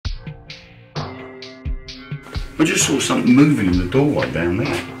I just saw something moving in the doorway down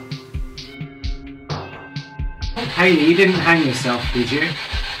there. Hayley, you didn't hang yourself, did you?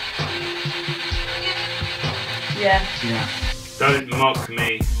 Yeah. Yeah. Don't mock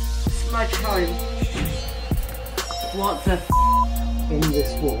me. Smudge home. What the f? In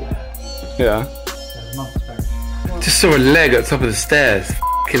this wall. Yeah. There's monks buried. Just saw a leg at the top of the stairs.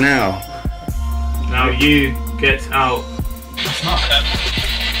 F***ing hell. Now you get out.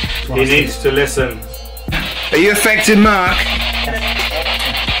 He needs to listen. Are you affected, Mark?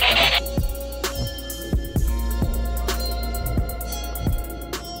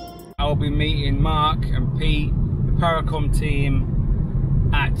 I'll be meeting Mark and Pete, the Paracom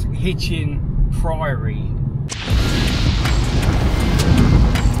team, at Hitchin Priory.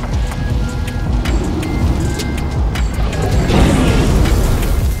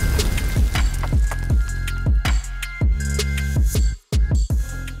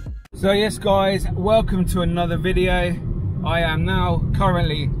 So yes guys, welcome to another video. I am now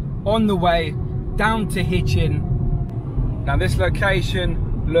currently on the way down to Hitchin. Now this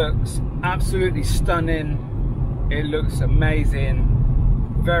location looks absolutely stunning. It looks amazing,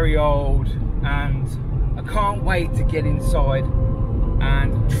 very old, and I can't wait to get inside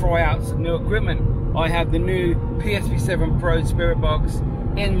and try out some new equipment. I have the new PSP7 Pro Spirit Box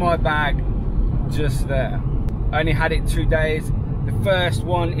in my bag just there. I only had it 2 days. The first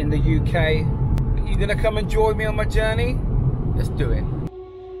one in the UK. You gonna come and join me on my journey? Let's do it.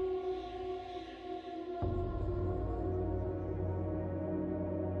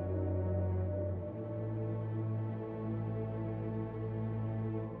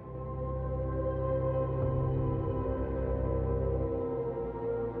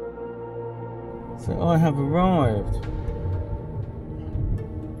 So I have arrived.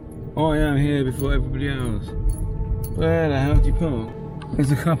 I am here before everybody else. Where the hell did you park? Is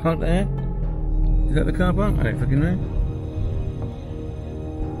the car park there? Is that the car park? I don't fucking know.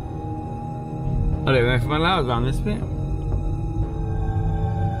 I don't know if I'm allowed around this bit.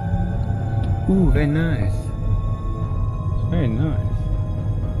 Ooh, very nice. Very nice.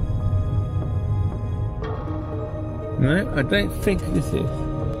 No, I don't think this is.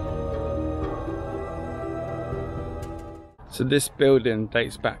 So this building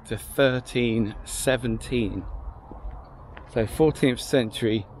dates back to 1317. So 14th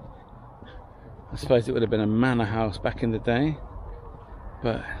century. I suppose it would have been a manor house back in the day.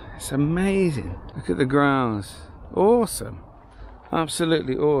 But it's amazing. Look at the grounds. Awesome.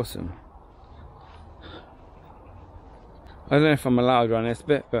 Absolutely awesome. I don't know if I'm allowed around this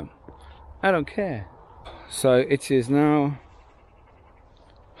bit, but I don't care. So it is now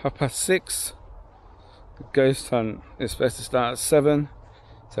 6:30. The ghost hunt is supposed to start at 7.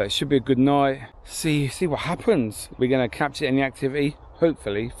 So it should be a good night. See what happens. We're gonna capture any activity.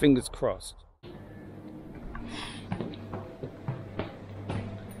 Hopefully, fingers crossed.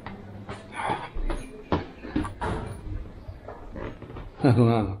 Oh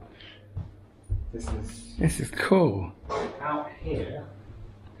wow. This is cool. Out here,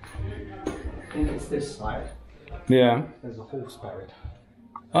 I think it's this side. Yeah. There's a horse buried.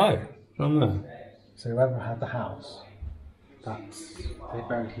 Oh, from there. So whoever had the house, they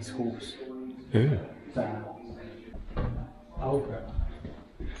buried his horse. Ooh. There. Over it.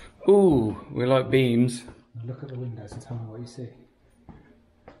 Ooh, we like beams. Look at the windows and tell me what you see.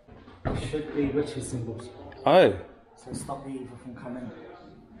 It should be witches' symbols. Oh. So stop the evil from coming.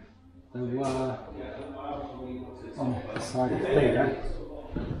 They were on the side of there you go.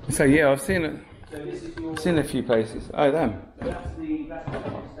 So yeah, I've seen it. I've seen a few places. Oh, them.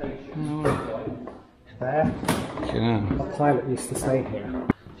 Oh. There. Yeah. A pilot used to stay here.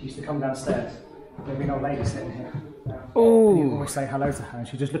 She used to come downstairs. There'd be an old lady sitting here. Oh. You'd always say hello to her, and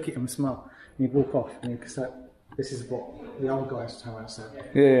she'd just look at him and smile. And you'd walk off, and you'd say, "This is what the old guys tell us."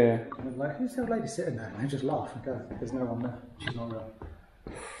 Yeah. And they'd be like, "Who's the old lady sitting there?" And they'd just laugh and go, "There's no one there. She's not real."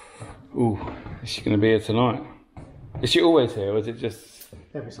 Ooh, is she going to be here tonight? Is she always here, or is it just...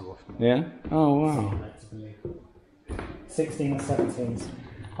 Every so often. Yeah? Oh, wow. 16 and 17s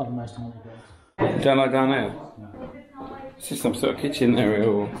are the most haunted days. You don't like down there? No. It's just some sort of kitchen area,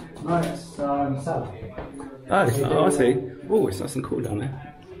 or... No, it's cellar. Oh, I see. Oh, it's nice and cool down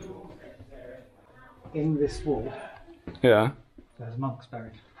there. In this wall, Yeah. there's monks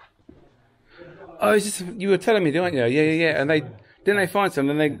buried. Oh, it's just, you were telling me, didn't you? Yeah. And didn't they find some?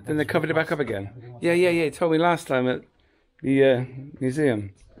 Then they covered it back up again. Yeah. You told me last time at the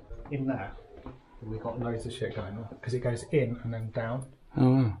museum. In there, we got loads of shit going on because it goes in and then down. Oh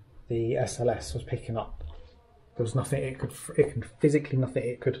wow. The SLS was picking up. There was nothing it could physically nothing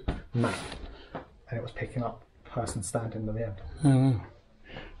it could map, and it was picking up person standing at the end. Oh wow.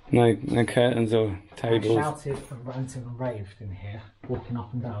 No curtains or tables. I shouted and ranted and raved in here, walking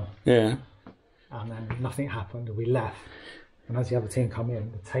up and down. Yeah. And then nothing happened and we left. And as the other team come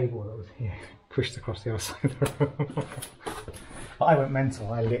in, the table that was here pushed across the other side of the room. But I went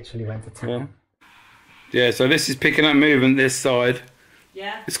mental. I literally went to town. Yeah. Yeah, so this is picking up movement this side.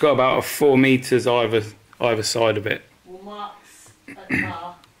 Yeah. It's got about 4 metres either side of it. Well, Mark's at the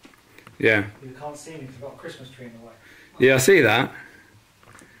bar. Yeah. You can't see me because I've got a Christmas tree in the way. Yeah, I see that.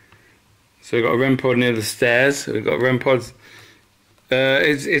 So we've got a REM pod near the stairs. We've got REM pods.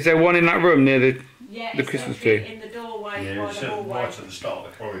 Is there one in that room near the Christmas tree? In the doorway, Yeah, by it's the hallway. right at the start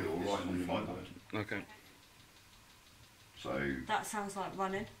of the corridor, right on your whiteboard. Okay. So, That sounds like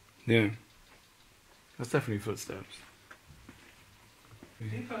running. Yeah. That's definitely footsteps.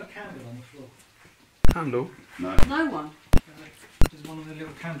 Did you put a candle on the floor? Handle? no. No one. There's one of the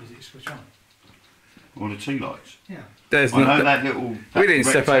little candles that you switch on. All the tea lights. Yeah. There's I know not. that little... We didn't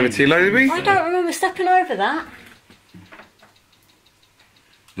step over too low, did we? I don't remember stepping over that.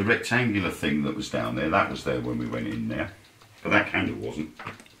 The rectangular thing that was down there, that was there when we went in there. But that candle wasn't.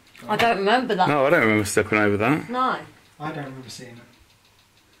 I don't remember that. No, I don't remember stepping over that. No. I don't remember seeing it.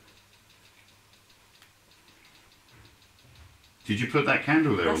 Did you put that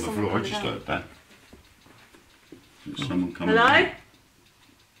candle there That's on the someone floor? I coming just down. heard that. Is someone coming Hello? in?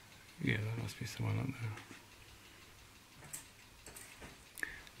 Yeah, there must be someone up there.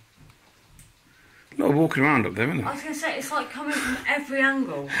 A lot of walking around up there, isn't I there? was going to say, it's like coming from every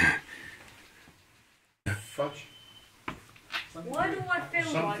angle. Fudge. Why do I feel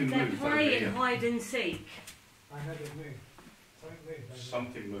Something like they're moved over playing here. hide and seek? I heard it move. Something moved.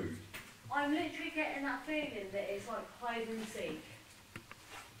 Something moved. I'm literally getting that feeling that it's like hide and seek.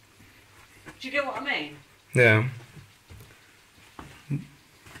 Do you get what I mean? Yeah.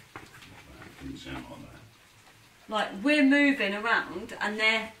 Didn't sound like that. Like we're moving around and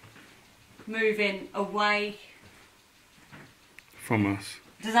they're moving away. From us.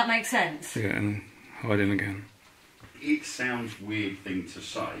 Does that make sense? Yeah, and hiding again. It sounds a weird thing to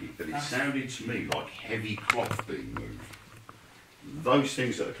say, but it sounded to me like heavy cloth being moved. Those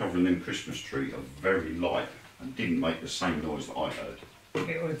things that are covering them Christmas tree are very light and didn't make the same noise that I heard.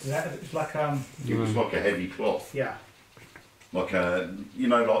 It was like It was like a heavy cloth. yeah. Like a, you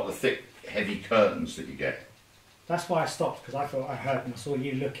know, like the thick, heavy curtains that you get. That's why I stopped because I thought I heard and I saw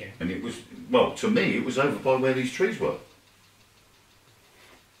you looking. And it was, well, to me, it was over by where these trees were.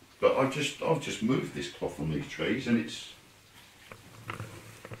 But I've just moved this cloth from these trees and it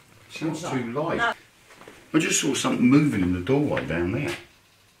sounds too light. No. I just saw something moving in the doorway down there.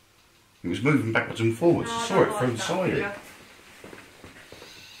 It was moving backwards and forwards. I saw it from inside it.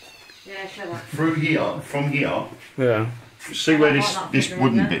 Yeah, shall I? Through here, from here, Yeah. see where I this, like that this figure in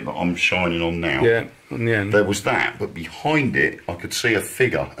wooden there. bit that I'm shining on now? Yeah, on the end. There was that, but behind it I could see a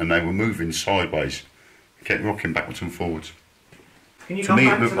figure and they were moving sideways. Kept rocking backwards and forwards. Can you To come me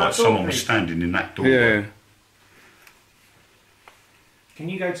back it to looked that like door, someone was please? standing in that doorway. Yeah. Can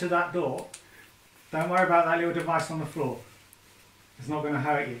you go to that door? Don't worry about that little device on the floor. It's not going to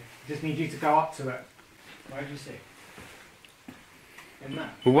hurt you. I just need you to go up to it. Where do you see? In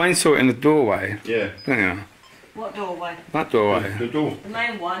that. Well, Wayne saw it in the doorway. Yeah. Didn't you? What doorway? That doorway. The door. The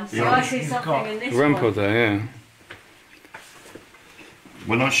main one. So Yeah. I see You've something got in this REM one. pod there, yeah.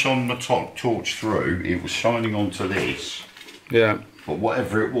 When I shone the torch through, it was shining onto this. Yeah. But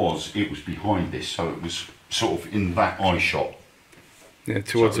whatever it was behind this, so it was sort of in that eye shot. Yeah,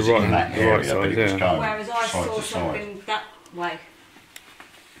 towards So it the was right, in that the area, right but side, it was yeah. going Whereas I side saw to side. something that way.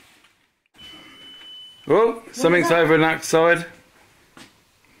 Oh, something's that? over on that side.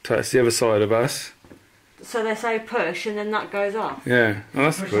 So that's the other side of us. So they say push and then that goes up. Yeah, oh,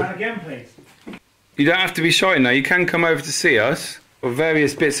 that's Push good. that again, please. You don't have to be shy now. You can come over to see us. Or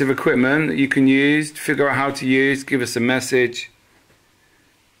various bits of equipment that you can use, figure out how to use, give us a message.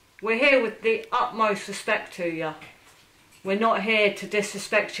 We're here with the utmost respect to you. We're not here to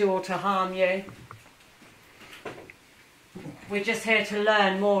disrespect you or to harm you. We're just here to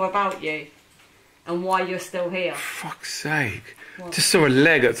learn more about you and why you're still here. Fuck's sake. What? Just saw a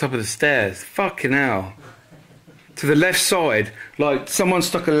leg at the top of the stairs. Fucking hell. To the left side, like someone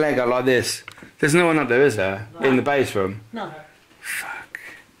stuck a leg out like this. There's no one up there, is there? No. In the base room? No. Fuck.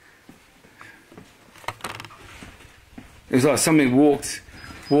 It was like something walked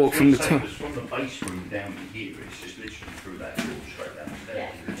from the top. From the base room down to here, it's just literally through that door straight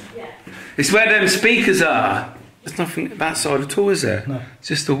downstairs. Yeah. It's where them speakers are. There's nothing that side at all, is there? No. It's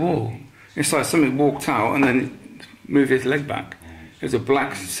just a wall. It's like something walked out and then moved its leg back. It was a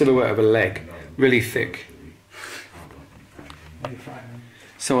black silhouette of a leg, really thick. Really frightening.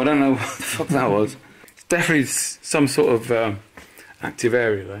 So I don't know what the fuck that was. It's definitely some sort of Active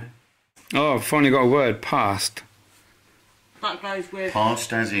area though. Oh, I've finally got a word. Past. That goes with.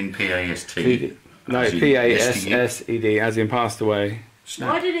 Past as in P-A-S-T. No, As in P-A-S-S-E-D, as in passed away.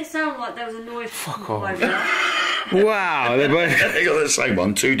 Why did it sound like there was a noise? Fuck over off. there? Wow, they're both. They got the same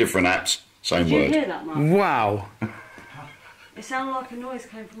one, 2 different apps, same Did you word. hear that, Mark? Wow. It sounded like a noise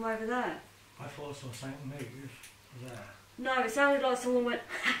came from over there. I thought I saw something move there. No, it sounded like someone went.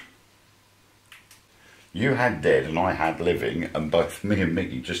 You had dead and I had living, and both me and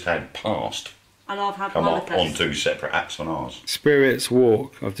Miki just had past And I've had come up manifest. on 2 separate apps on ours. Spirits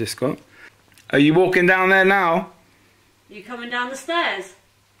walk, I've just got. Are you walking down there now? You coming down the stairs?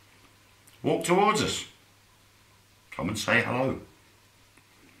 Walk towards us. Come and say hello.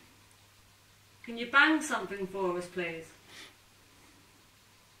 Can you bang something for us, please?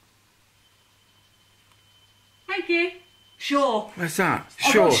 Thank you. Sure. Where's that?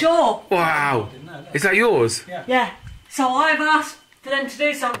 I've got sure. Wow. Is that yours? Yeah. So I've asked for them to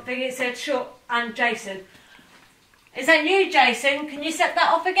do something. It said sure. And Jason. Is that you, Jason? Can you set that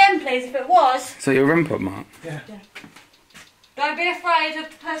off again, please, if it was? Is that your REM pod, Mark? Yeah. Don't be afraid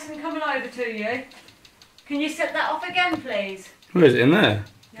of the person coming over to you. Can you set that off again, please? Where is it? In there?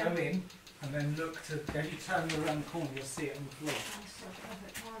 Go in and then look to. As you turn around the corner, you'll see it on the floor.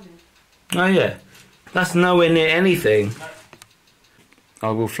 Oh yeah. That's nowhere near anything.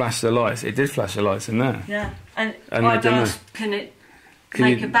 I will flash the lights. It did flash the lights in there. Yeah. And And I it didn't. asked, can it Can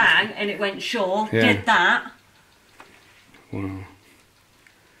make you- a bang? And it went sure. Yeah. Did that. Wow.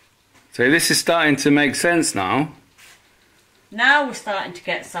 So this is starting to make sense now. Now we're starting to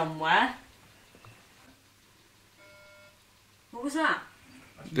get somewhere. What was that?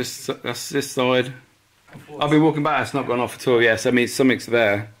 That's this side. I've been walking back. It's not gone off at all. Yes, I mean something's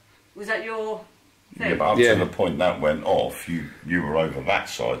there. Was that your thing? Yeah, but up Yeah. to the point that went off, you were over that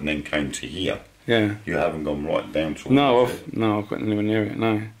side and then came to here. Yeah. You haven't gone right down to No, I've got anywhere near it.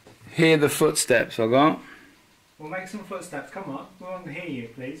 No. Hear the footsteps I got. We'll make some footsteps. Come on. We want to hear you,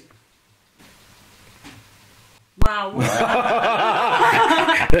 please. Wow.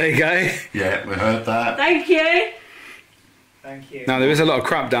 There you go. Yeah, we heard that. Thank you. Thank you. Now there is a lot of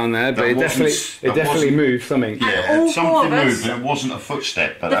crap down there, but That it definitely wasn't- moved something. Yeah, all four something of us- moved, but it wasn't a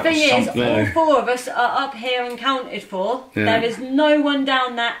footstep, but The that thing was is, something. all four of us are up here and counted for. Yeah. There is no one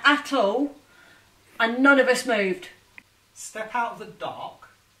down there at all, and none of us moved. Step out of the dark.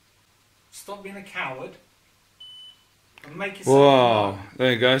 Stop being a coward. And make yourself. Whoa,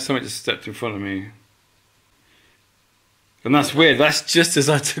 there you go. Something just stepped in front of me. And that's weird. That's just as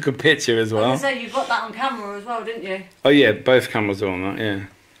I took a picture as I was well. going to say, you got that on camera as well, didn't you? Oh yeah, both cameras are on that. Yeah.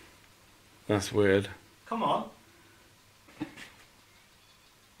 That's weird. Come on.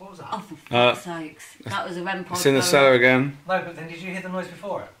 What was that? Oh, for fuck's sakes. That was a REM pod. It's in the cellar again. No, but then did you hear the noise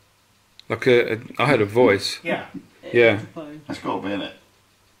before it? Like I heard a voice. Yeah. Yeah. That's got to be in it.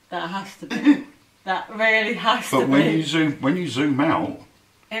 That has to be. That really has to But when be. you zoom out,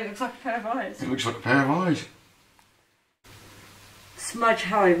 It looks like a pair of eyes. it looks like a pair of eyes. Smudge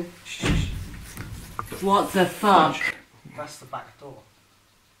home. What the fuck? That's the back door.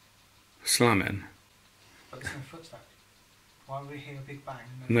 Slamming. But it's no footsteps. Why would we hear a big bang?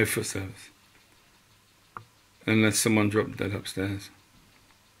 No footsteps. Unless someone dropped dead upstairs.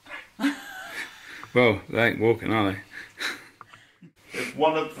 Well, they ain't walking, are they? If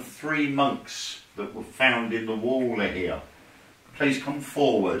one of the 3 monks that were found in the wall are here, please come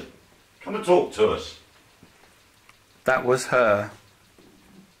forward. Come and talk to us. That was her.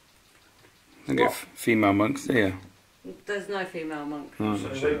 I get female monks here. There's no female monk. No. So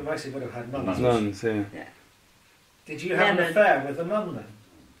we basically would have had nuns. Nuns here. Did you have an affair with a nun then?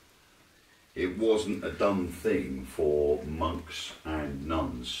 It wasn't a done thing for monks and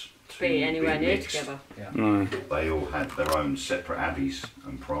nuns to Be anywhere near mixed. together. No. They all had their own separate abbeys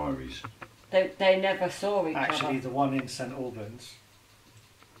and priories. They never saw each Actually, other. the one in St Albans.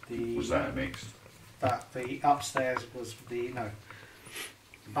 Was that a mixed? The upstairs was the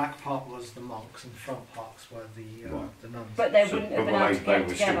back part was the monks and the front parts were the nuns. But they wouldn't have been able to they get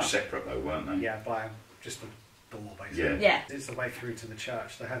were together. still separate though, weren't they? Yeah, by just a door basically. Yeah. Yeah. It's the way through to the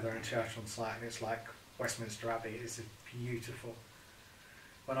church. They have their own church on site, and it's like Westminster Abbey. It's beautiful.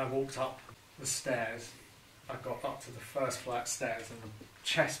 When I walked up the stairs, I got up to the first flight stairs, and the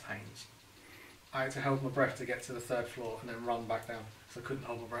chest pains. I had to hold my breath to get to the 3rd floor and then run back down because I couldn't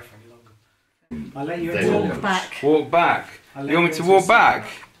hold my breath any longer. I'll let you Then- Walk back. Walk back. I'll You let want me to into walk a back?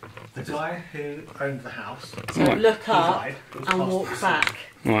 The guy who owned the house, So Right. look he up died. It was and passed walk to the back. side.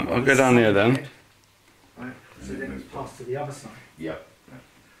 Right, I'll go down here then. Right, so then it was passed to the other side. Yep.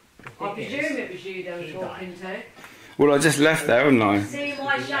 I presume it was you they He were talking to. Well, I just left there, haven't I? See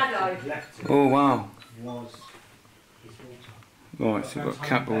my shadow. Left Oh wow. was his water. Right, so you've got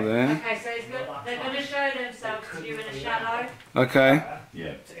Capel there. Okay, so they're going to show themselves to you in a shadow. Okay.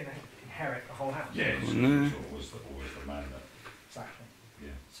 Yeah. To inherit the whole house. Yeah, it's Oh, no. always the man that. Exactly. Yeah.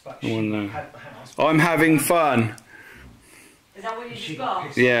 But Oh, she no. had the house. I'm having fun. Is that what you She just got got?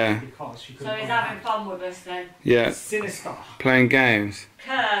 pissed Yeah. because she So couldn't he's buy the having house. fun with us then. Yeah. Sinister. Playing games.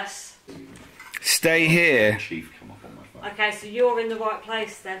 Curse. Stay here. Chief come up on my phone. Okay, so you're in the right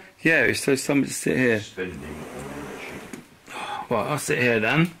place then. Yeah, it's so somebody to sit here. Spending. Well, I'll sit here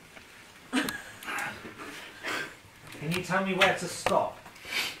then. Can you tell me where to stop?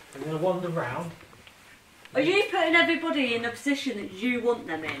 I'm going to wander round. Are you putting everybody in a position that you want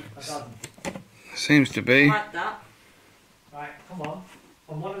them in? I don't. Seems to be. Like that. Right, come on.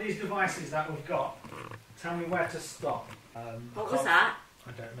 On one of these devices that we've got, tell me where to stop. What was that?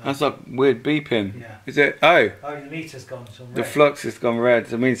 I don't know. That's like weird beeping. Yeah. Is it? Oh, Oh, the meter's gone to red. the flux has gone red.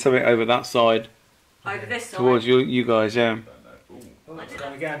 So it means something over that side Over this side. towards you guys, yeah. Oh, it's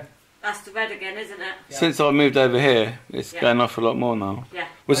gone again. That's the red again, isn't it? Yeah. Since I moved over here, it's Yeah. going off a lot more now. Yeah.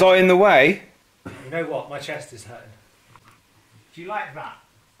 Was I in the way? You know what? My chest is hurting. Do you like that?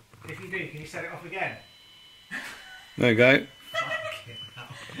 If you do, can you set it off again? There you go.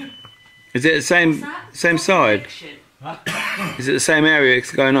 Is it the same What's that? same side? Fiction. Is it the same area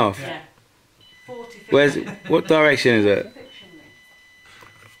it's going off? Yeah. 40 fiction. Where's what direction is it? Fiction mean?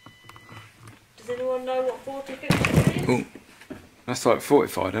 Does anyone know what 40 fiction is? Oh, that's like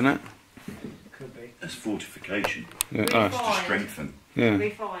fortified, isn't it? Could be. That's fortification. Yeah. Refined. Oh, To strengthen. yeah.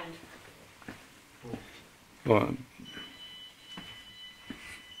 Refined. Right.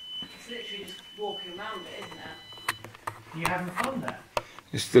 It's literally just walking around it, isn't it? You having fun there?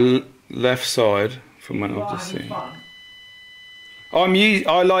 It's the left side from when You I've are just having seen. fun?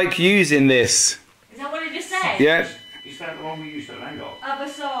 I like using this. Is that what it just said? Yeah, Is that the one we used at Langard? Other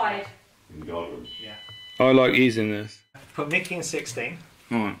side. In the garden? Yeah. I like using this. Put Miki in 16,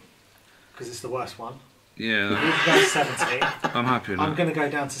 Right. because it's the worst one. Yeah, You can go to 17. I'm happy with I'm that. going to go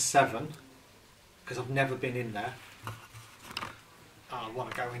down to 7, because I've never been in there. Oh, I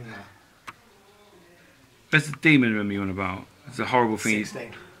want to go in there. Where's the demon room you on about? It's a horrible thing.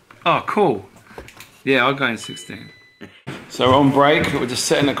 16. Oh, cool. Yeah, I'll go in 16. So we're on break. We're just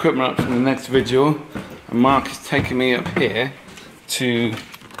setting equipment up for the next vigil. And Mark is taking me up here to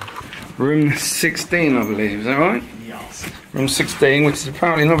room 16, I believe. Is that right? Yes. Room 16, which is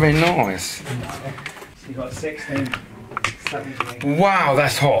apparently not very nice. So you've got 16, 17. Wow,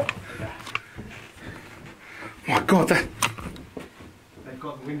 that's hot. Oh my God, that... They've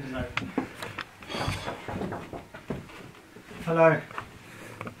got the windows open. Hello.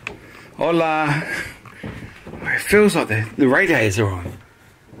 Hola. It feels like the radiators are on.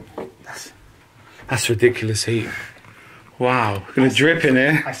 That's ridiculous heat. Wow, gonna drip in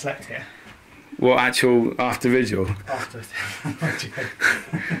here. I slept here What, actual after vigil? after.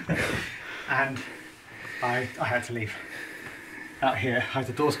 And I had to leave. Out here, I had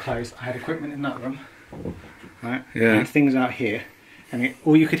the doors closed. I had equipment in that room. Right? Yeah. And things out here. And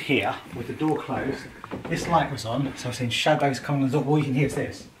all you could hear with the door closed, this light was on, so I was seeing shadows coming on the door. All you can hear is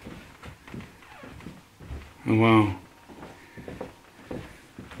this. Oh wow.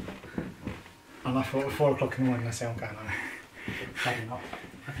 And I thought at 4 o'clock in the morning, I say I'm going home. Maybe not.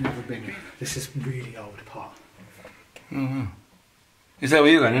 I've never been here. This is really old part. Oh wow. Is that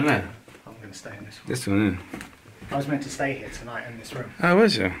where you're going, isn't it? I'm going to stay in this one. This one, I was meant to stay here tonight in this room, Oh,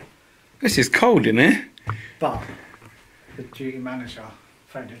 was you? This is cold in here. but the duty manager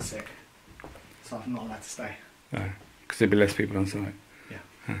phoned in sick, so I'm not allowed to stay. Oh, because there'd be less people on site. Yeah.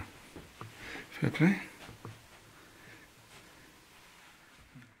 Huh. Fair play.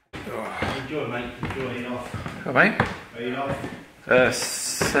 Enjoy, mate. Enjoy off. Oh, mate. Are you off?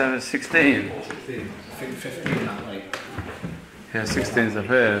 16. I think 15 that way. Yeah, 16's up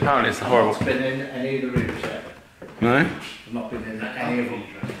here. Apparently it's a horrible... I've not been in any of the rooms yet. No? I've not been in any of them.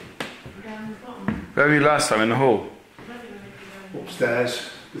 Where were you last time? In the hall? Upstairs,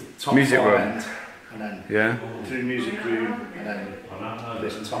 the top Music far room. end, and then Yeah? through music room, and then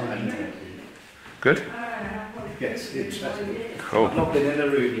this top end. Good? Yes, interesting. Cool. I've not been in a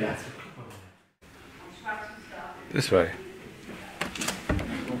room yet. This way.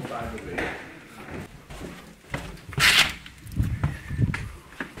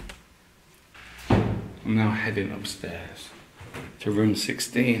 I'm now heading upstairs to room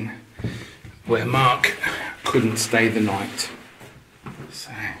 16, where Mark couldn't stay the night.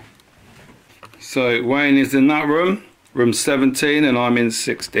 So Wayne is in that room, room 17, and I'm in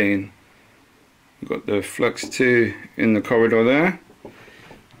 16. We've got the Flux 2 in the corridor there,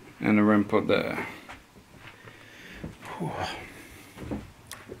 and the REM pod there. Whew.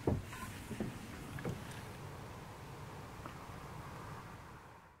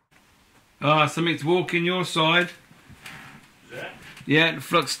 Ah, something's walking your side. Is that? Yeah, the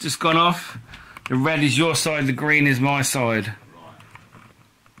flux just gone off. The red is your side, the green is my side. Right.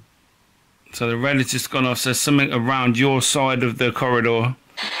 So the red has just gone off, so there's something around your side of the corridor.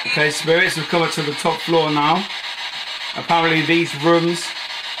 Okay, spirits, we've come up to the top floor now. Apparently these rooms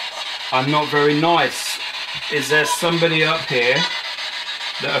are not very nice. Is there somebody up here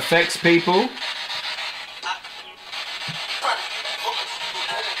that affects people?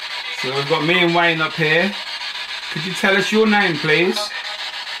 So we've got me and Wayne up here. Could you tell us your name, please?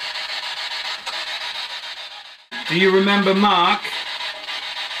 Do you remember Mark?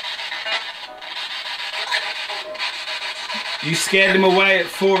 You scared him away at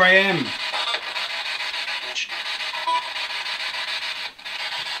 4 AM.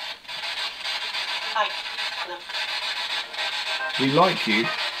 We like you.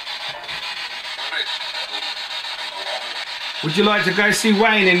 Would you like to go see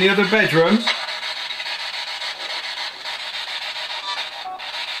Wayne in the other bedroom?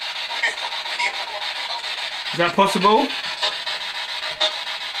 Is that possible?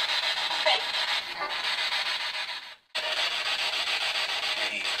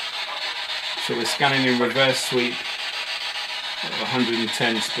 So we're scanning in reverse sweep at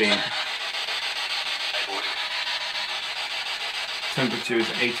 110 speed. Temperature is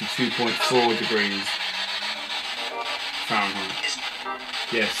 82.4 degrees Fahrenheit.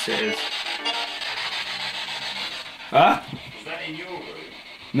 Yes, it is. Huh? Was that in your room?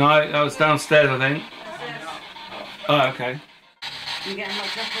 No, that was downstairs, I think. Oh, okay. You getting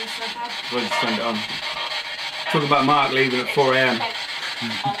locked up on so far? We'll just turn it on. Talk about Mark leaving at 4 AM.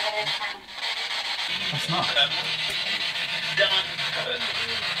 That's not.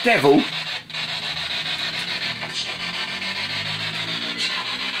 Devil?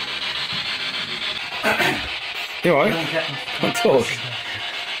 You alright? Can't talk.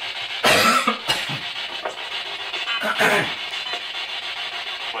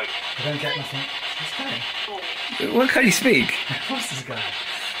 I don't get nothing. What's going? What can you speak? What's this going?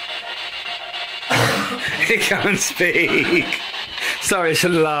 He can't speak. Sorry, I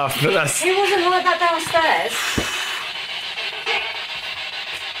shouldn't laugh, but that's... He wasn't like that downstairs.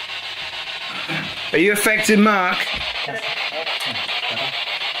 Are you affected, Mark?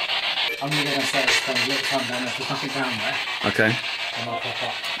 I'm going to go downstairs, spend a little time down there. There's nothing down there. Okay. And I'll pop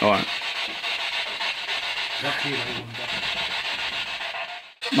up. Alright. Lucky they wouldn't go.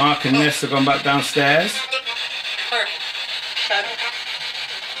 Mark and Ness have gone back downstairs.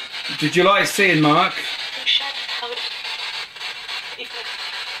 Did you like seeing Mark?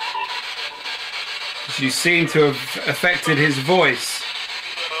 You seem to have affected his voice.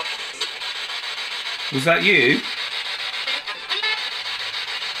 Was that you?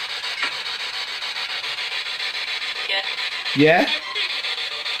 Yeah?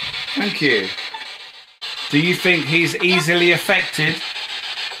 Thank you. Do you think he's easily affected?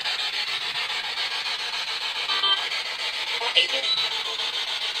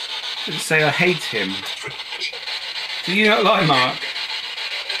 Didn't say I hate him. Do you not like Mark?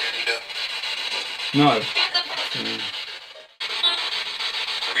 No.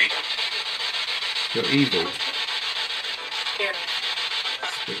 You're evil.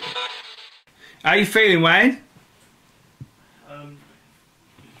 How are you feeling, Wayne?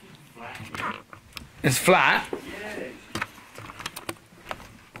 It's flat?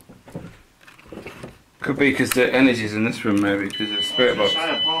 Could be because the energy's in this room, maybe, because of the spirit box.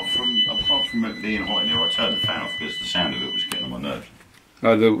 Apart from it being hot in here, I turned the fan off because the sound of it was getting on my nerves.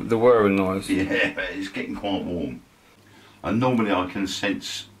 Oh, the whirring noise. Yeah, but it's getting quite warm. And normally I can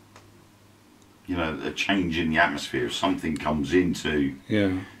sense, you know, a change in the atmosphere. If something comes into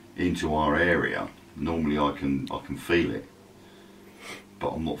our area, normally I can feel it. But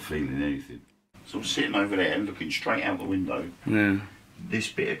I'm not feeling anything. So I'm sitting over there looking straight out the window. Yeah.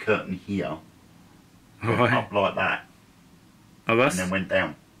 This bit of curtain here went Right. up like that. Oh, And then went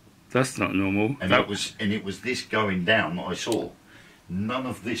down. that's not normal. And it was this going down that I saw. None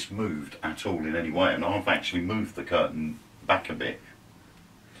of this moved at all in any way, and I've actually moved the curtain back a bit,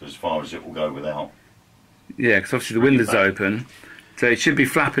 so as far as it will go without. Yeah, because obviously the window's open, so it should be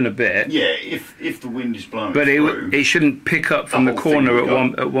flapping a bit. Yeah, if the wind is blowing But through, it shouldn't pick up from the whole thing corner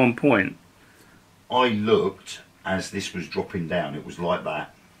would at one point. I looked as this was dropping down. It was like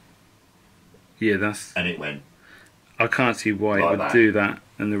that, Yeah, that's. and it went. I can't see why Like it would that. do that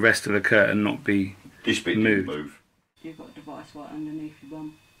and the rest of the curtain not be. This bit Moved. didn't move. You've got a device right underneath your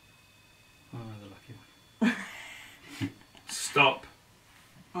bum. Oh, the lucky one. Stop.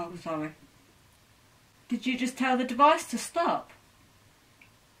 Oh, sorry. Did you just tell the device to stop?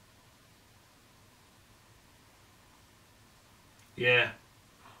 Yeah.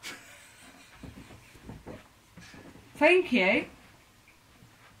 Thank you.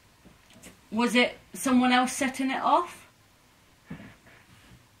 Was it someone else setting it off?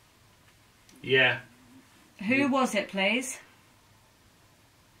 Yeah. Who was it, please?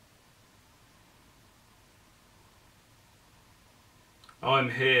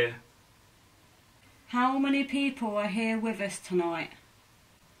 I'm here. How many people are here with us tonight?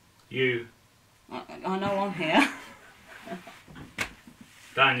 You. I know I'm here.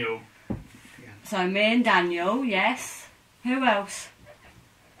 Daniel. So me and Daniel, yes. Who else?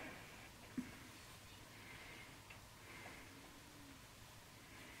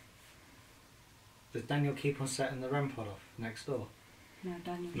 Does Daniel keep on setting the REM pod off next door? No,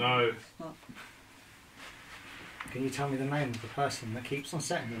 Daniel. No. Stop. Can you tell me the name of the person that keeps on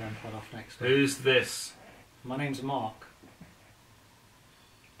setting the REM pod off next door? Who's this? My name's Mark.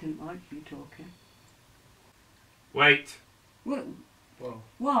 Didn't like you talking. Wait. What? Whoa.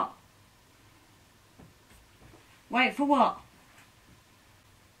 What? Wait for what?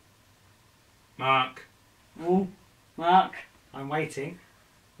 Mark. Oh, Mark. I'm waiting.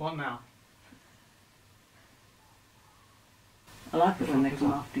 What now? I like it when they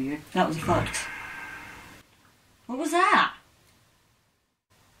come after you. That was a fox. What was that?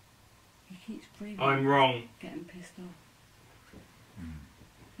 He keeps breathing. I'm wrong. Getting pissed off.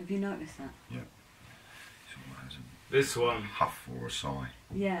 Have you noticed that? Yeah. It has a This one. huff or a sigh.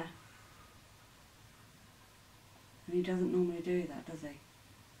 Yeah. And he doesn't normally do that, does he?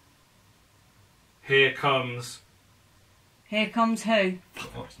 Here comes. Here comes who?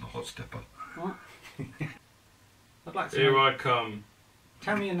 Oh, it's the hot stepper. What? I'd like to Here know. I come.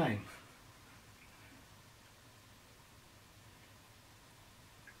 Tell me your name.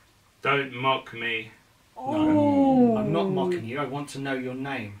 Don't mock me. Oh. I'm not mocking you. I want to know your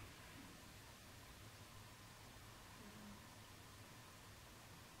name.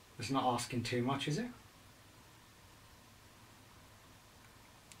 It's not asking too much, is it?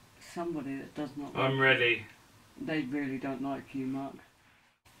 Somebody that does not. I'm ready. They really don't like you, Mark.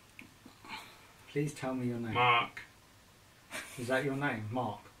 Please tell me your name. Mark. Is that your name,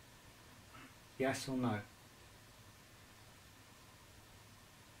 Mark? Yes or no?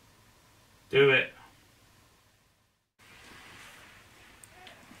 Do it.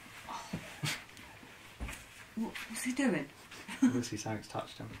 What's he doing? Obviously something's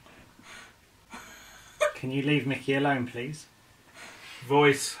touched him. Can you leave Mickey alone, please?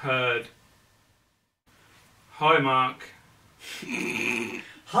 Voice heard. Hi, Mark.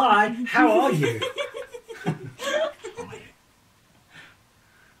 Hi, how are you?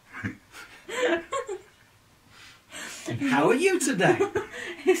 How are you today?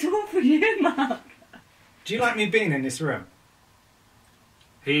 It's all for you, Mark. Do you like me being in this room?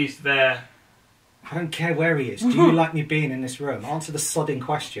 He's there. I don't care where he is. Do you like me being in this room? Answer the sodding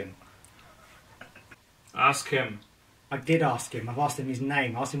question. Ask him. I did ask him. I've asked him his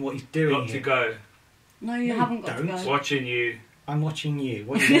name. I asked him what he's doing Got to here. go. No, you No, haven't got don't. to go. Watching you. I'm watching you.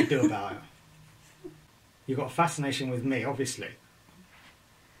 What are you going to do about it? You've got a fascination with me, obviously.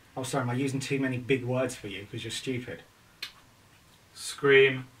 Oh, sorry, am I using too many big words for you because you're stupid?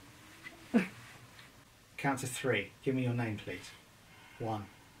 Scream. Count to 3. Give me your name, please. 1,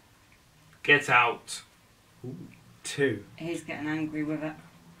 Get out. 2, He's getting angry with it.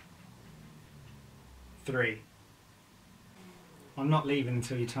 3. I'm not leaving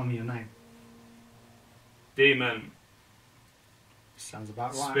until you tell me your name. Demon. Sounds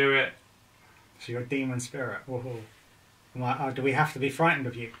about right. Spirit. So you're a demon spirit. Woohoo. Do we have to be frightened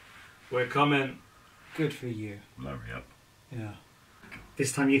of you? We're coming. Good for you. Lower you up. Yeah.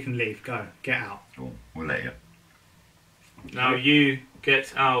 This time you can leave. Go. Get out. Go on, we'll let you. Now you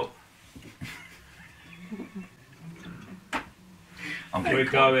get out. We're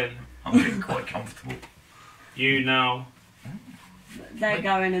going. I'm getting quite comfortable. You now. They're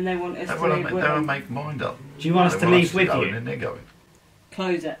going and they want us They to want leave to with make, them. make mind up. Do you want us They to want leave with go, you? And then they're going.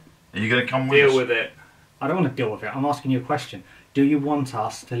 Close it. Are you going to come with Deal us? with it. I don't want to deal with it. I'm asking you a question. Do you want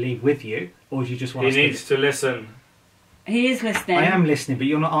us to leave with you, or do you just want He us needs to listen. He is listening. I am listening, but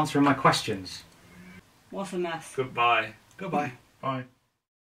you're not answering my questions. What's a mess? Goodbye. Goodbye. Bye.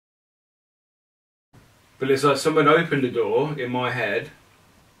 But it's like someone opened the door in my head,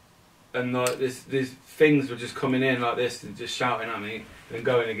 and like these things were just coming in like this and just shouting at me, and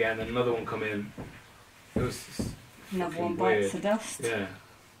going again, and another one come in. It was just Another fucking one bites weird. the dust. Yeah.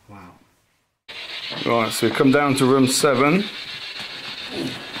 Wow. Right, so we come down to room 7.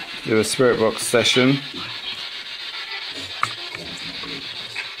 Do a spirit box session.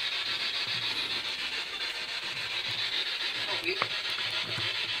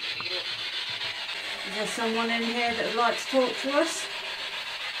 Is there someone in here that would like to talk to us?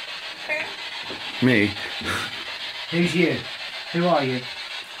 Me. Who's you? Who are you?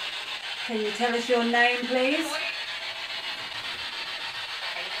 Can you tell us your name, please?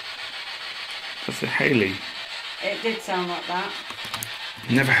 That's a Hayley. It did sound like that.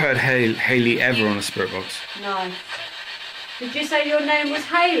 Never heard Hayley ever on a spirit box. No. Did you say your name was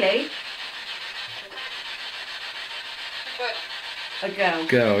Hayley? A girl.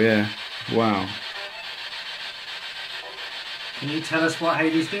 Girl, yeah. Wow. Can you tell us what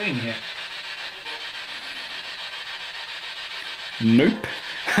Hayley's doing here? Nope.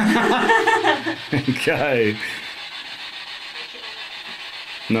 Okay.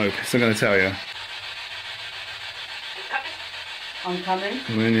 Nope, it's not going to tell you. I'm coming.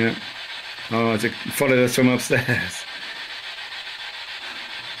 Come in, yeah. Oh, to follow us from upstairs.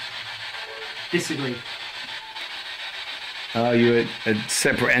 Disagree. Oh, you're a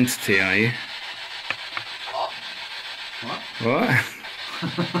separate entity, are you? What? What?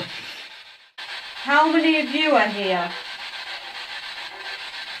 How many of you are here?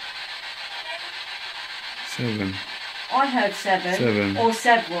 7. I heard 7. 7. Or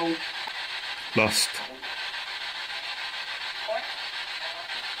several. Lost.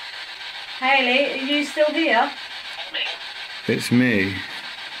 Hayley, are you still here? It's me.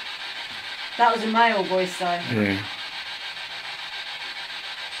 That was a male voice though. Yeah.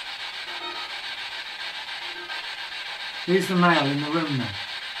 Who's the male in the room then?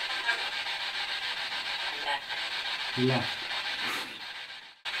 He left.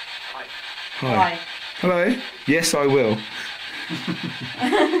 Hi. Hi. Hello? Yes, I will.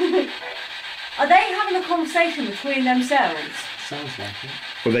 Are they having a conversation between themselves? Sounds like it.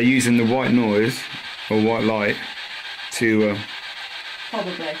 Well, they're using the white noise or white light to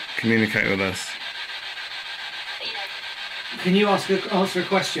Probably. communicate with us. Can you answer a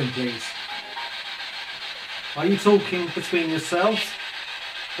question, please? Are you talking between yourselves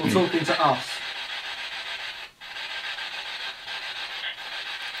or talking to us?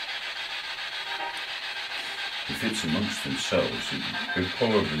 If it's amongst themselves, we're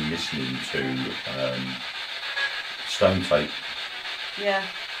probably listening to stone tape. Yeah.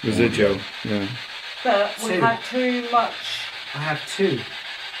 Residual, yeah. But we 2. had too much I have 2.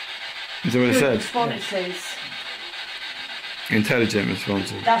 Is that what it good said? responses. Intelligent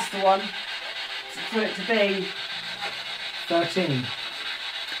responses. That's the one. For it to be. 13.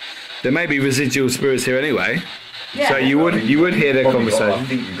 There may be residual spirits here anyway. Yeah. So you would hear their Probably I conversation.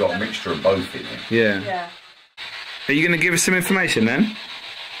 think you've got a mixture of both in there. Yeah. Yeah. Are you going to give us some information then?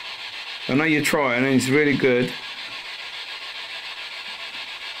 I know you're trying and it's really good.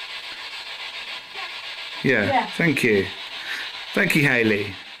 Yeah, Yeah. thank you. Thank you,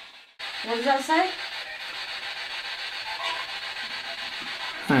 Hayley. What does that say?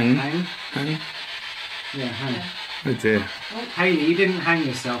 Hang. Hang? Yeah, hang. Oh dear. Hayley, you didn't hang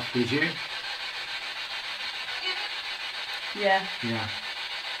yourself, did you? Yeah. Yeah.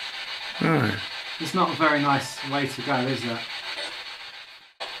 Oh. It's not a very nice way to go, is it?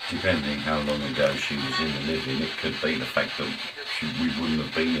 Depending how long ago she was in the living, it could be the fact that we wouldn't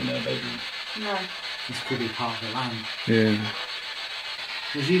have been in her bedroom. No. This could be part of the land. Yeah.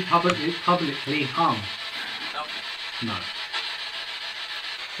 Was you publicly hung? No.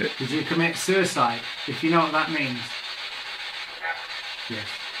 Did you commit suicide? If you know what that means. Yes.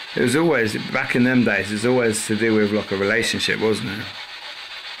 It was always, back in them days, it was always to do with like a relationship, wasn't it?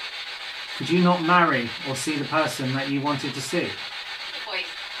 Could you not marry or see the person that you wanted to see?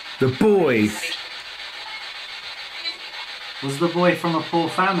 The boy! Was the boy from a poor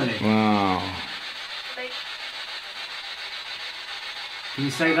family? Wow. Can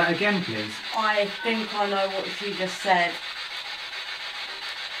you say that again, please? I think I know what she just said.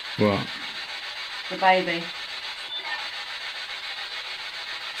 What? The baby.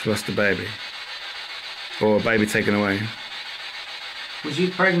 She lost a baby. Or a baby taken away. Was you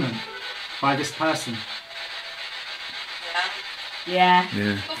pregnant by this person? Yeah.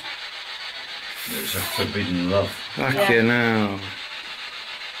 Yeah. It's a forbidden love. Fucking hell.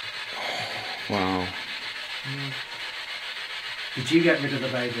 Wow. Did you get rid of the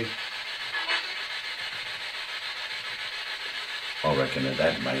baby? I reckon her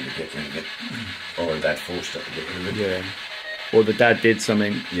dad made her get rid of it. Or her dad forced her to get rid of it. Yeah. Or the dad did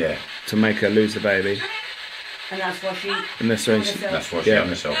something Yeah, to make her lose the baby. And that's why she. And that's when she, that's why she Yeah. hung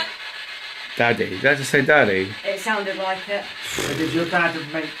herself. Daddy. Did I just say daddy? It sounded like it. So did your dad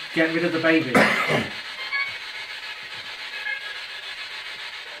get rid of the baby?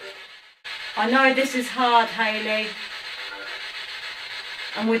 I know this is hard, Hayley.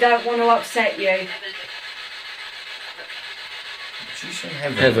 And we don't want to upset you. Did you say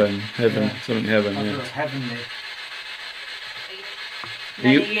heaven? Heaven. Yeah. Something heaven, I thought it yeah. was heavenly.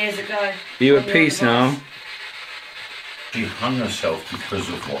 Many you- years ago. Are you when at you're peace with now? us. She hung herself because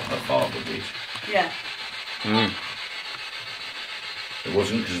of what her father did. Yeah. Mm. It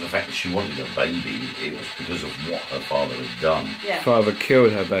wasn't because of the fact that she wanted a baby, it was because of what her father had done. Yeah. Father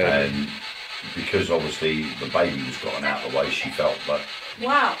killed her baby. And because obviously the baby was gotten out of the way, she felt that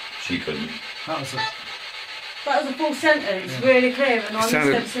Wow. she couldn't. That was a, That was a full sentence, really clear, and I missed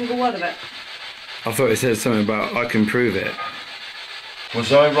sounded- every single word of it. I thought it said something about I can prove it.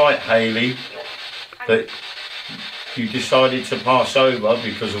 Was I right, Hayley, that you decided to pass over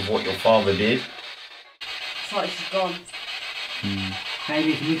because of what your father did? It's like she's gone.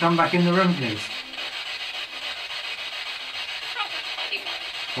 Hayley, can you come back in the room, please?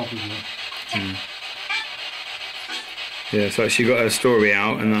 Probably. Yeah, so she got her story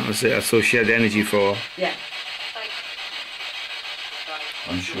out, and that was it. That's all she had the energy for. Yeah.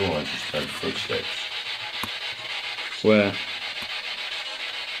 I'm sure I just heard footsteps. Where?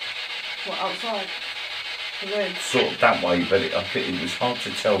 What, outside? The room? Sort of that way, but it was hard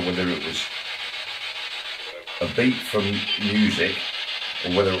to tell whether it was a beat from music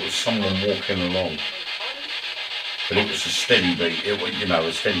or whether it was someone walking along. But it was a steady beat, it was, you know,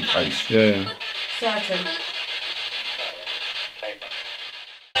 a steady pace. Yeah. Certain.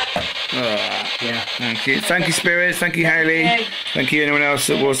 Yeah. Thank you. Thank you, Spirits. Thank you, Hayley. Okay. Thank you, anyone else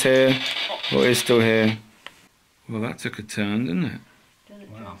that was here or is still here. Well, that took a turn, didn't it? Didn't it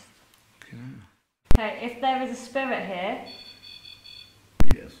Wow. just? Okay, if there is a spirit here,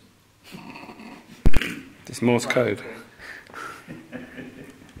 Yes. It's Morse code.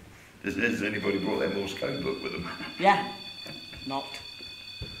 Has anybody brought their Morse code book with them? yeah. Not.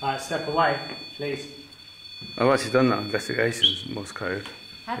 Alright, step away, please. I've actually done that investigation, Morse code.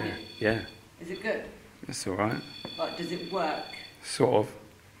 Have Yeah. you? Yeah, Is it good? that's all right. Like, does it work? Sort of.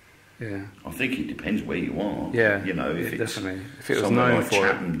 Yeah. I think it depends where you are. Yeah. You know, if yeah, it's definitely. If it was somewhere known like for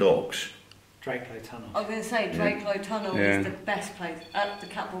it. Chatham Docks. Drakelow Tunnel. I was going to say Drakelow Tunnel Yeah. is the best place. The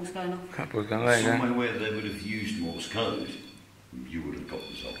cat ball's going off. Couple going there, yeah. Somewhere where they would have used Morse code, you would have got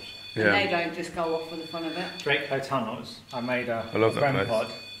results. And they Yeah. don't just go off for the fun of it. Drakelow Tunnels, I made a I love that REM place.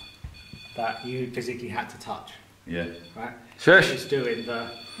 pod that you physically had to touch, Yeah. right? Shush! It's doing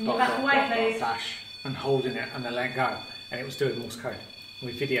the Can you back away, please? dash and holding it and then let go, and it was doing Morse code.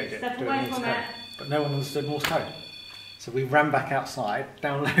 We videoed it Step doing away Morse from code, it. but no one understood Morse code. So we ran back outside,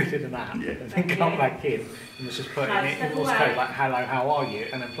 downloaded an app, Yeah. and then come back in and was just putting Right, it step in Morse away. code like "Hello, how are you?"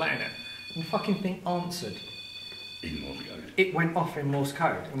 and then playing it. And the fucking thing answered. In Morse code. It went off in Morse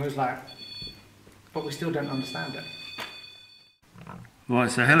code, and we was like, but we still don't understand it. Right,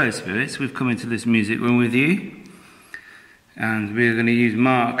 so hello spirits, we've come into this music room with you and we're going to use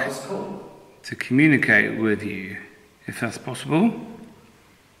Mark That's cool. to communicate with you, if that's possible.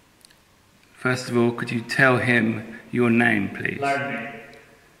 First of all, could you tell him your name, please? Lonely.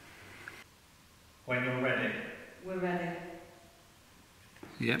 When you're ready. We're ready.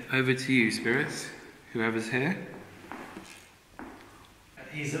 Yep, over to you, spirits, whoever's here.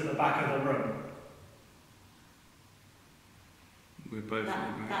 He's at the back of the room. We're both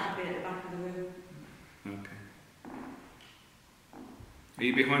That'd be at the back of the room. Okay. Are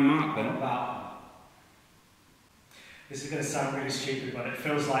you behind Mark then? About. This is going to sound really stupid, but it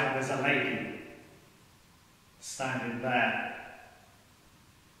feels like there's a lady standing there.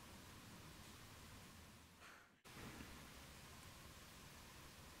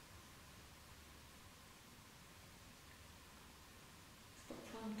 Stop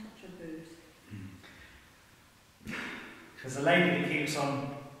trying to touch her boobs. There's a lady that keeps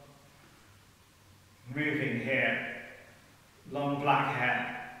on moving here. Long black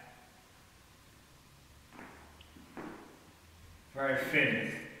hair. Very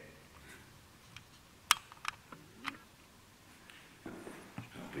thin. How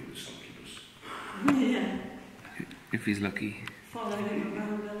big was succubus? Yeah. If he's lucky. Following him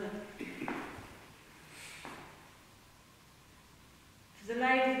around, doesn't it? There's a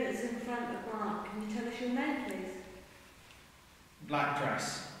lady that's in front of Mark. Can you tell us your name, please? Black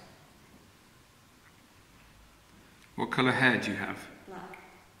dress. What colour hair do you have? Black.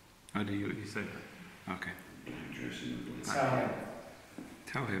 Oh, do you say that? Okay. Tell him.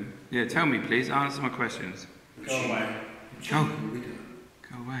 Tell him. Yeah, tell me please, answer my questions. Go away. Go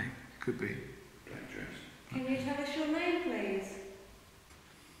away. Could be. Black dress. Can you tell us your name, please?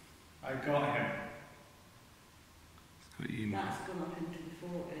 I got him. What you mean? That's gone up into the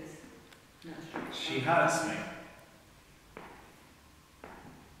 40s. That's She hurts me.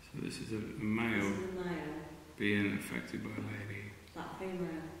 So this is a This male is a male. being affected by a lady. That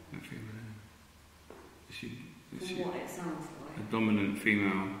female. A female. Is she, is From she what it sounds a like. dominant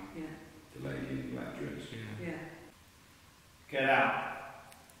female? Yeah. The lady in the black dress. Yeah. Yeah. Get out.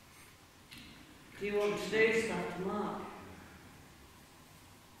 Do you want to do stuff to Mark?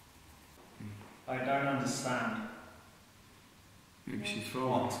 I don't understand. Maybe she's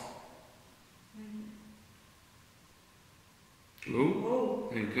fallen. What? Oh,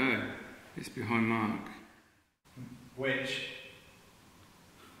 there you go. It's behind Mark. Which?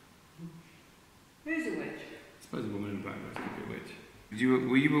 Who's a witch? I suppose a woman in the black dress could be a witch.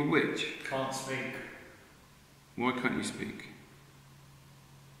 Were you a witch? Can't speak. Why can't you speak?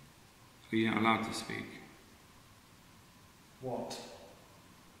 So you're not allowed to speak. What?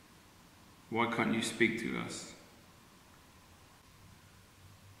 Why can't you speak to us?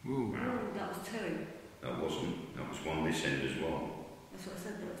 Ooh. Oh, that was two. That wasn't. That was one this end as well. That's what I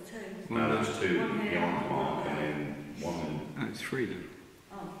said, that was two. No, there was two One here. behind Mark and then one. Oh, it's three then.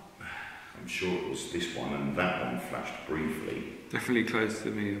 Oh. I'm sure it was this one and that one flashed briefly. Definitely close to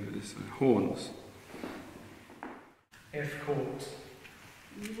me over this side. Horns. If caught.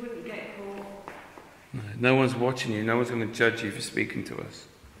 You wouldn't get caught. No one's watching you. No one's going to judge you for speaking to us.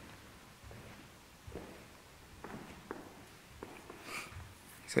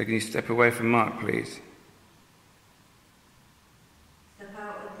 So can you step away from Mark, please? Step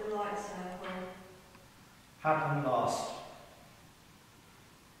out of the light circle. Happened last.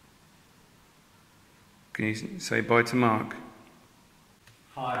 Can you say bye to Mark?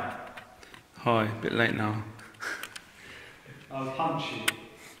 Hi. Hi, a bit late now. I'll punch you.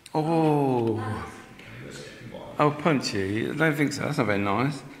 Oh, I'll punch you. I don't think so. That's not very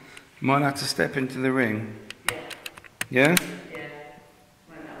nice. You might have to step into the ring. Yeah. Yeah? Yeah.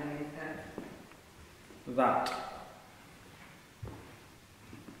 Won't have any effect. That.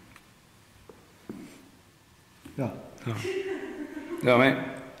 Yeah. Oh. You all right, mate?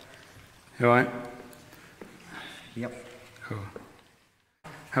 You all right? Yep. Cool.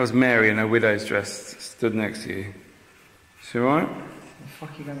 How's Mary in her widow's dress stood next to you? She all right? What the fuck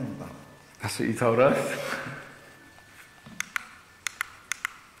are you going on about? That's what you told us?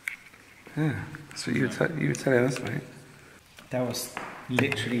 Yeah, that's what you were telling us, mate. There was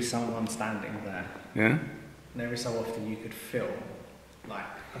literally someone standing there. Yeah? And every so often you could feel like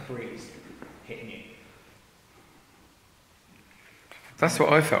a breeze hitting you. That's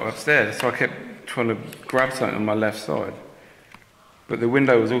what I felt upstairs, so I kept trying to grab something on my left side. But the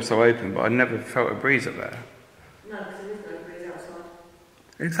window was also open, but I never felt a breeze up there. No, because there is no breeze outside.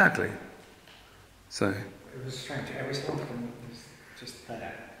 Exactly. So, It was strange. Every so often it was just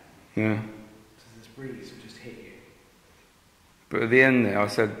there. yeah. So this breeze would just hit you. But at the end there, I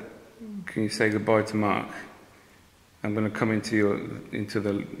said, can you say goodbye to Mark? I'm going to come into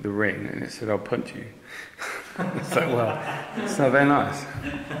the ring. And it said, I'll punch you. It's like, well, it's not very nice.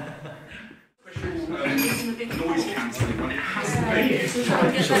 Noise cancelling when it has to be.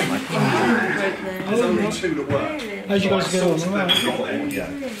 There's only two that work. How'd you guys get on?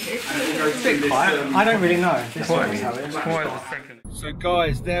 I don't really know. So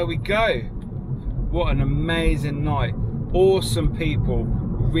guys, there we go. What an amazing night. Awesome people.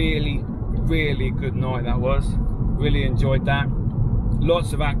 Really, really good night that was. Really enjoyed that.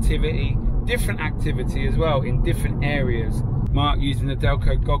 Lots of activity. Different activity as well in different areas. Mark using the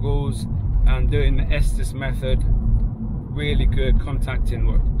Delco Goggles and doing the Estes method. Really good. Contacting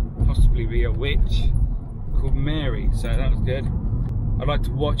what possibly be a witch called Mary. So that was good. I'd like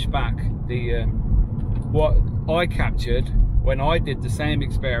to watch back the what I captured when I did the same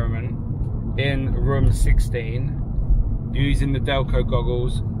experiment in room 16 using the Delco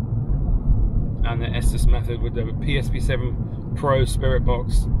Goggles and the Estes method with the PSP7 Pro Spirit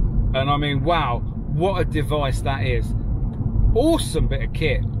Box. And I mean, wow, what a device that is. Awesome bit of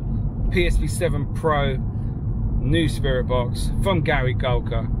kit. PSP7 Pro new Spirit Box from Gary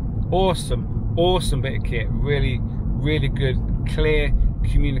Golka. Awesome bit of kit. Really, really good, clear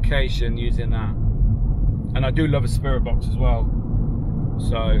communication using that. And I do love a Spirit Box as well.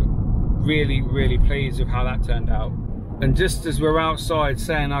 So really, really pleased with how that turned out. And just as we're outside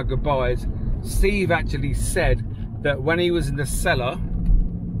saying our goodbyes, Steve actually said that when he was in the cellar,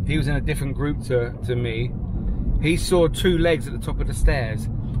 he was in a different group to me, he saw two legs at the top of the stairs.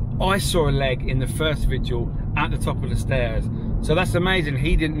 I saw a leg in the first vigil at the top of the stairs. So that's amazing.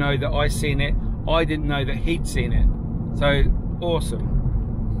 He didn't know that I seen it. I didn't know that he'd seen it. So awesome.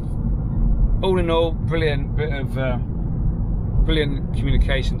 All in all, brilliant bit of brilliant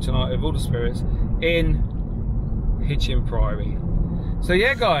communication tonight with all the spirits in Hitchin Priory. So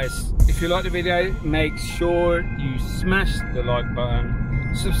yeah guys, if you like the video, make sure you smash the like button,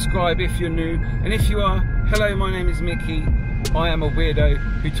 subscribe if you're new, and if you are, hello, my name is Miki. I am a weirdo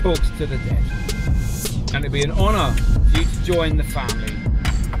who talks to the dead. And it'd be an honour for you to join the family.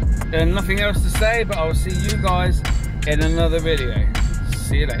 And nothing else to say, but I'll see you guys in another video.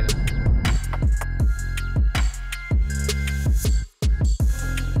 See you later.